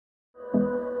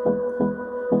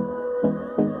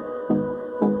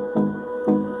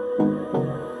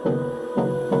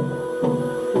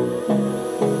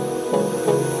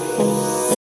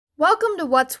Welcome to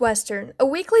What's Western, a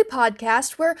weekly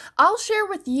podcast where I'll share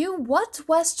with you what's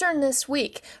Western this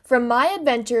week, from my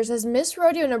adventures as Miss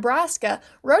Rodeo Nebraska,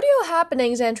 rodeo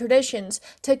happenings and traditions,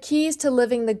 to keys to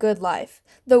living the good life,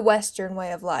 the Western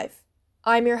way of life.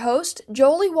 I'm your host,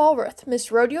 Jolie Walrath,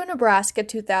 Miss Rodeo Nebraska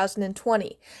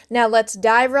 2020. Now let's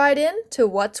dive right in to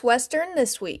What's Western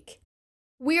this week.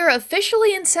 We are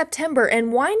officially in September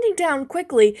and winding down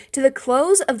quickly to the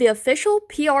close of the official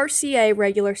PRCA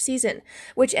regular season,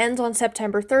 which ends on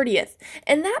September 30th.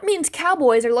 And that means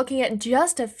Cowboys are looking at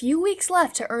just a few weeks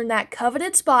left to earn that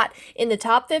coveted spot in the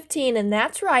top 15, and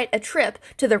that's right, a trip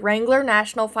to the Wrangler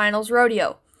National Finals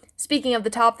Rodeo. Speaking of the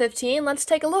top 15, let's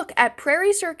take a look at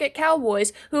Prairie Circuit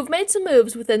Cowboys who have made some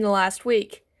moves within the last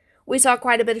week. We saw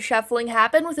quite a bit of shuffling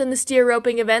happen within the steer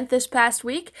roping event this past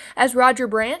week as Roger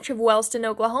Branch of Wellston,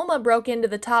 Oklahoma broke into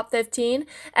the top 15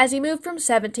 as he moved from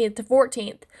 17th to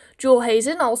 14th. Jewel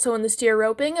Hazen, also in the steer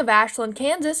roping of Ashland,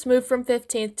 Kansas, moved from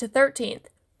 15th to 13th.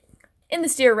 In the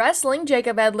steer wrestling,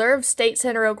 Jacob Edler of State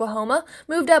Center, Oklahoma,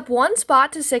 moved up one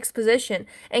spot to 6th position,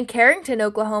 and Carrington,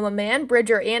 Oklahoma man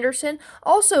Bridger Anderson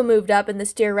also moved up in the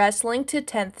steer wrestling to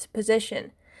 10th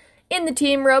position. In the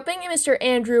team roping, Mr.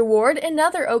 Andrew Ward,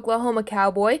 another Oklahoma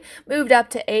Cowboy, moved up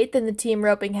to 8th in the team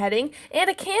roping heading, and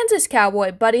a Kansas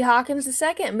Cowboy, Buddy Hawkins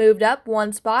II, moved up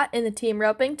one spot in the team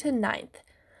roping to 9th.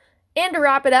 And to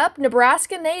wrap it up,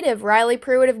 Nebraska native Riley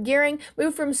Pruitt of Gearing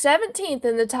moved from 17th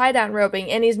in the tie-down roping,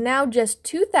 and he's now just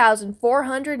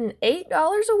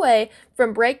 $2,408 away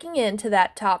from breaking into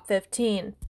that top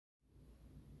 15.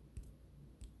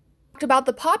 About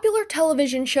the popular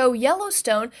television show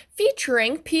Yellowstone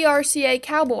featuring PRCA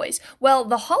cowboys. Well,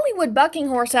 the Hollywood bucking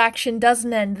horse action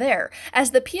doesn't end there,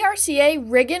 as the PRCA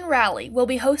Riggin' Rally will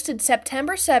be hosted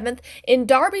September 7th in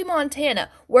Darby, Montana,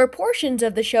 where portions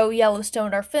of the show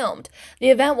Yellowstone are filmed.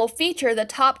 The event will feature the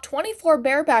top 24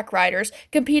 bareback riders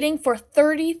competing for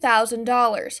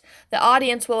 $30,000. The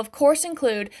audience will of course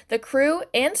include the crew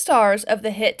and stars of the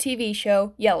hit TV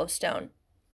show Yellowstone.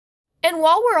 And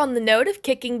while we're on the note of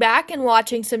kicking back and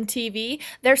watching some TV,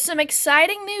 there's some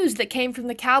exciting news that came from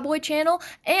the Cowboy Channel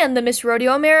and the Miss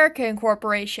Rodeo America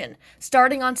Incorporation.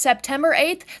 Starting on September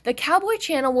 8th, the Cowboy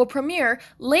Channel will premiere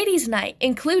Ladies' Night,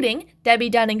 including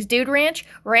Debbie Dunning's Dude Ranch,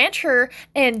 Ranch Her,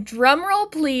 and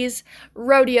drumroll please,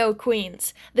 Rodeo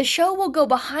Queens. The show will go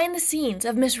behind the scenes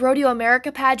of Miss Rodeo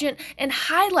America pageant and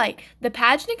highlight the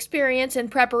pageant experience and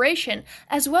preparation,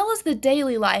 as well as the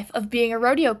daily life of being a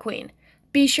rodeo queen.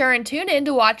 Be sure and tune in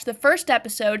to watch the first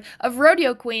episode of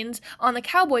Rodeo Queens on the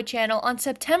Cowboy Channel on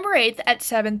September 8th at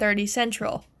 7:30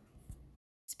 Central.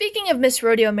 Speaking of Miss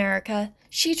Rodeo America,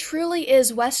 she truly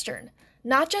is Western.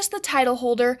 Not just the title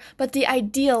holder, but the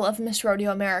ideal of Miss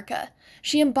Rodeo America.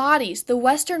 She embodies the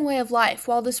Western way of life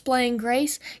while displaying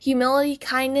grace, humility,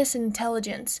 kindness, and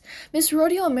intelligence. Miss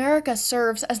Rodeo America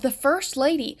serves as the first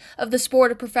lady of the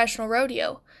sport of professional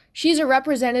rodeo. She's a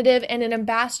representative and an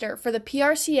ambassador for the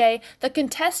PRCA, the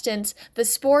contestants, the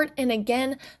sport, and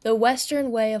again, the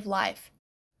Western way of life.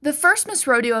 The first Miss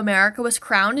Rodeo America was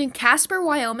crowned in Casper,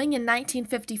 Wyoming in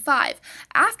 1955,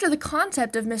 after the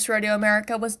concept of Miss Rodeo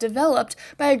America was developed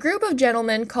by a group of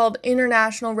gentlemen called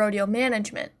International Rodeo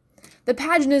Management. The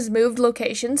pageant has moved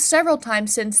locations several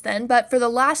times since then, but for the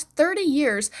last 30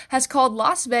 years has called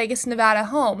Las Vegas, Nevada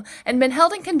home and been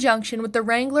held in conjunction with the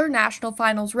Wrangler National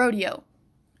Finals Rodeo.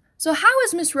 So how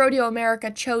is Miss Rodeo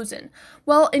America chosen?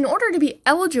 Well, in order to be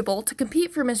eligible to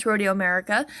compete for Miss Rodeo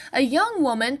America, a young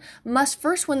woman must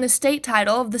first win the state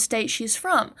title of the state she's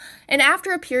from. And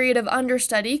after a period of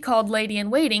understudy called Lady in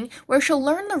Waiting, where she'll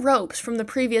learn the ropes from the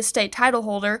previous state title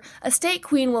holder, a state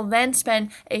queen will then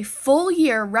spend a full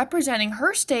year representing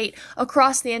her state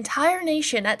across the entire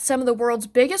nation at some of the world's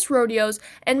biggest rodeos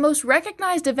and most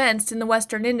recognized events in the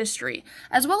Western industry,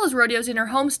 as well as rodeos in her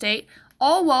home state,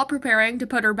 all while preparing to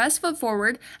put her best foot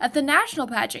forward at the national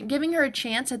pageant, giving her a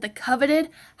chance at the coveted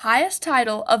highest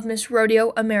title of Miss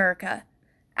Rodeo America.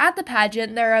 At the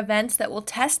pageant, there are events that will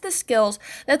test the skills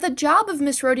that the job of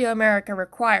Miss Rodeo America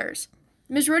requires.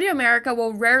 Miss Rodeo America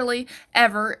will rarely,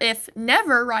 ever, if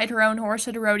never, ride her own horse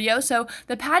at a rodeo, so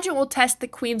the pageant will test the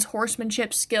queen's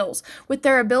horsemanship skills with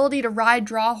their ability to ride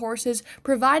draw horses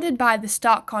provided by the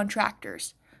stock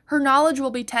contractors. Her knowledge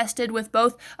will be tested with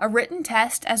both a written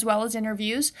test as well as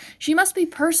interviews. She must be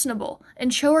personable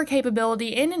and show her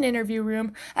capability in an interview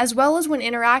room as well as when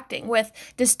interacting with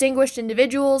distinguished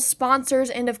individuals, sponsors,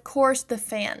 and of course the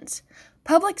fans.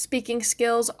 Public speaking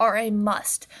skills are a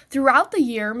must. Throughout the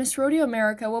year, Miss Rodeo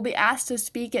America will be asked to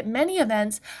speak at many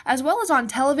events as well as on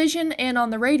television and on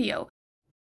the radio.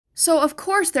 So, of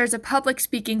course, there's a public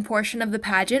speaking portion of the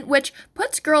pageant, which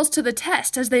puts girls to the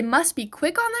test as they must be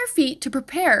quick on their feet to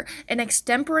prepare an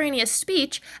extemporaneous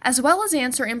speech as well as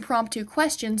answer impromptu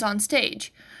questions on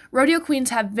stage. Rodeo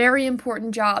queens have very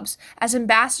important jobs as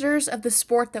ambassadors of the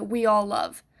sport that we all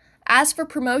love. As for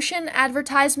promotion,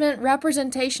 advertisement,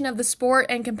 representation of the sport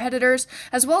and competitors,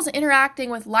 as well as interacting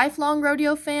with lifelong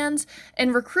rodeo fans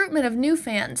and recruitment of new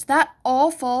fans, that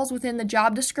all falls within the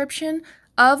job description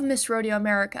of Miss Rodeo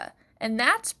America, and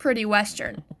that's pretty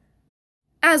Western.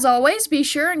 As always, be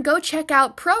sure and go check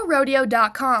out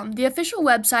ProRodeo.com, the official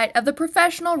website of the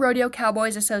Professional Rodeo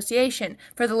Cowboys Association,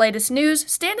 for the latest news,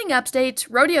 standing updates,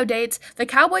 rodeo dates, the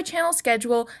Cowboy Channel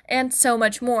schedule, and so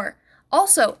much more.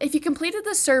 Also, if you completed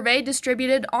the survey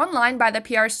distributed online by the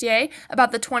PRCA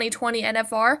about the 2020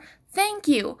 NFR, thank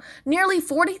you! Nearly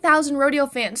 40,000 rodeo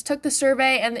fans took the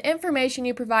survey, and the information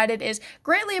you provided is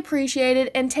greatly appreciated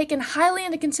and taken highly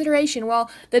into consideration while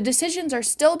the decisions are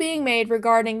still being made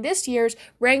regarding this year's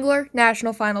Wrangler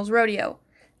National Finals Rodeo.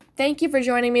 Thank you for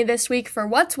joining me this week for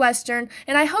What's Western,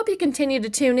 and I hope you continue to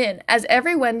tune in, as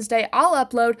every Wednesday I'll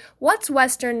upload What's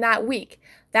Western that week.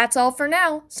 That's all for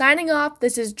now. Signing off,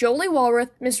 this is Jolie Walrath,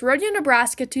 Miss Rodeo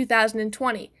Nebraska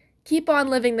 2020. Keep on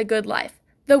living the good life,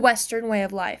 the Western way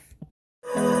of life.